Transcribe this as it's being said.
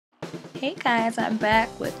Hey guys, I'm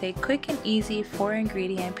back with a quick and easy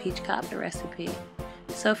 4-ingredient peach cobbler recipe.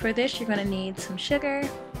 So for this you're going to need some sugar.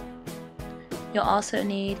 You'll also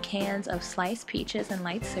need cans of sliced peaches and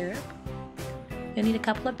light syrup. You'll need a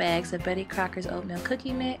couple of bags of Betty Crocker's oatmeal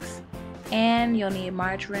cookie mix, and you'll need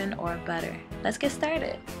margarine or butter. Let's get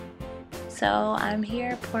started. So I'm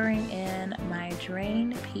here pouring in my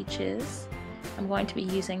drained peaches. I'm going to be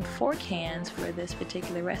using 4 cans for this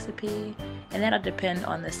particular recipe, and that'll depend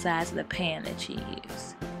on the size of the pan that you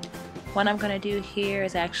use. What I'm going to do here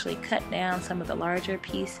is actually cut down some of the larger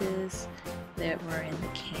pieces that were in the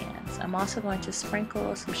cans. I'm also going to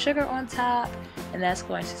sprinkle some sugar on top, and that's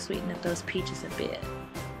going to sweeten up those peaches a bit.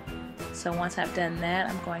 So once I've done that,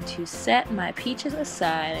 I'm going to set my peaches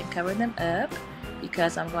aside and cover them up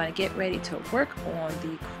because I'm going to get ready to work on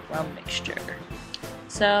the crumb mixture.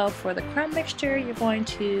 So for the crumb mixture, you're going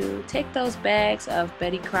to take those bags of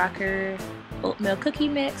Betty Crocker oatmeal cookie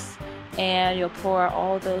mix and you'll pour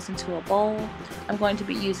all of those into a bowl. I'm going to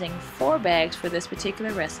be using 4 bags for this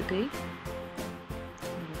particular recipe. A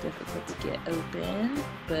little difficult to get open,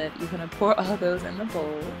 but you're going to pour all those in the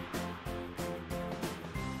bowl.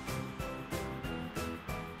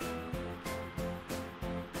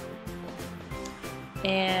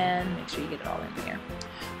 And make sure you get it all in there.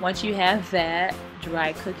 Once you have that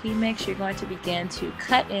dry cookie mix, you're going to begin to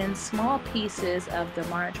cut in small pieces of the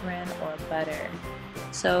margarine or butter.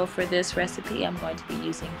 So for this recipe, I'm going to be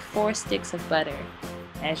using 4 sticks of butter.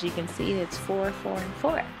 As you can see, it's 4, 4, and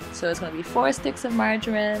 4. So it's going to be 4 sticks of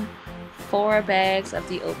margarine, 4 bags of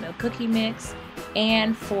the oatmeal cookie mix,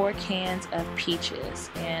 and 4 cans of peaches.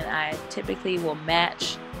 And I typically will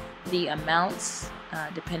match the amounts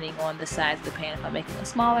depending on the size of the pan. If I'm making a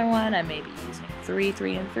smaller one, I may be using 3,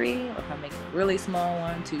 3, and 3, or if I'm making a really small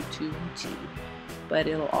one, 2, 2, and 2. But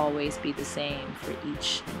it'll always be the same for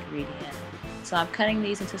each ingredient. So I'm cutting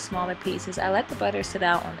these into smaller pieces. I let the butter sit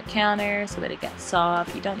out on the counter so that it gets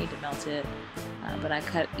soft. You don't need to melt it, but I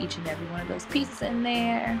cut each and every one of those pieces in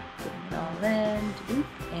there, putting it all in,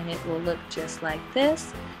 and it will look just like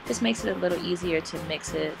this. This makes it a little easier to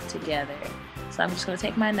mix it together. So I'm just going to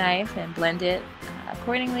take my knife and blend it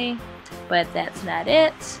accordingly, but that's not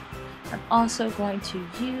it. I'm also going to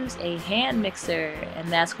use a hand mixer, and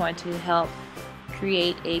that's going to help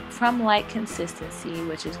create a crumb-like consistency,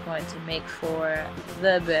 which is going to make for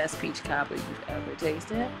the best peach cobbler you've ever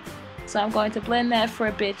tasted. So I'm going to blend that for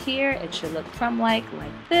a bit here. It should look crumb-like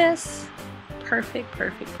like this. Perfect,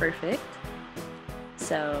 perfect, perfect.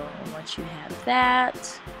 So once you have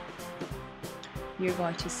that, you're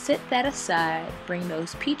going to sit that aside, bring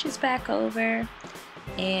those peaches back over,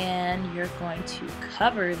 and you're going to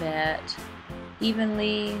cover that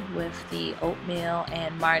evenly with the oatmeal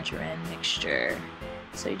and margarine mixture.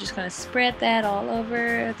 So you're just going to spread that all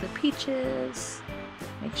over the peaches.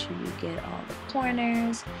 Make sure you get all the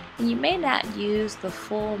corners. And you may not use the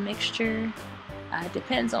full mixture. It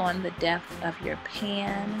depends on the depth of your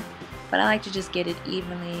pan. But I like to just get it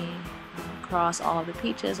evenly across all the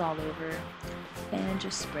peaches all over. And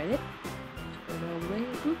just spread it all the way,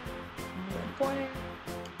 all the corner,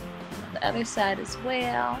 and on the other side as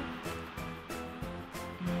well.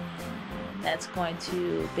 And that's going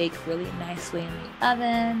to bake really nicely in the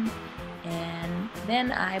oven. And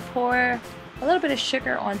then I pour a little bit of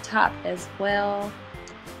sugar on top as well,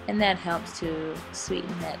 and that helps to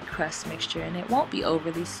sweeten that crust mixture, and it won't be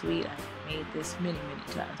overly sweet. I've made this many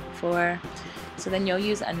times before. So then you'll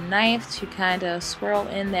use a knife to kind of swirl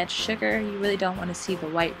in that sugar. You really don't want to see the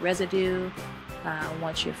white residue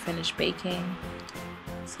once you're finished baking.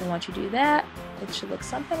 So once you do that, it should look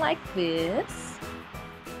something like this.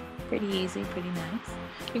 Pretty easy, pretty nice.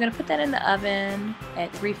 You're going to put that in the oven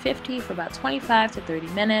at 350 for about 25 to 30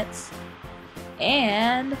 minutes.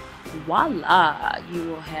 And voila! You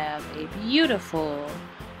will have a beautiful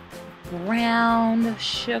brown,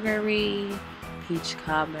 sugary peach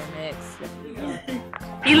cobbler mix.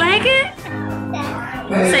 You like it?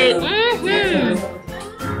 Say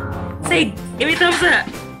Say, give me a thumbs up.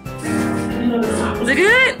 Is it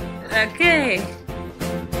good? Okay.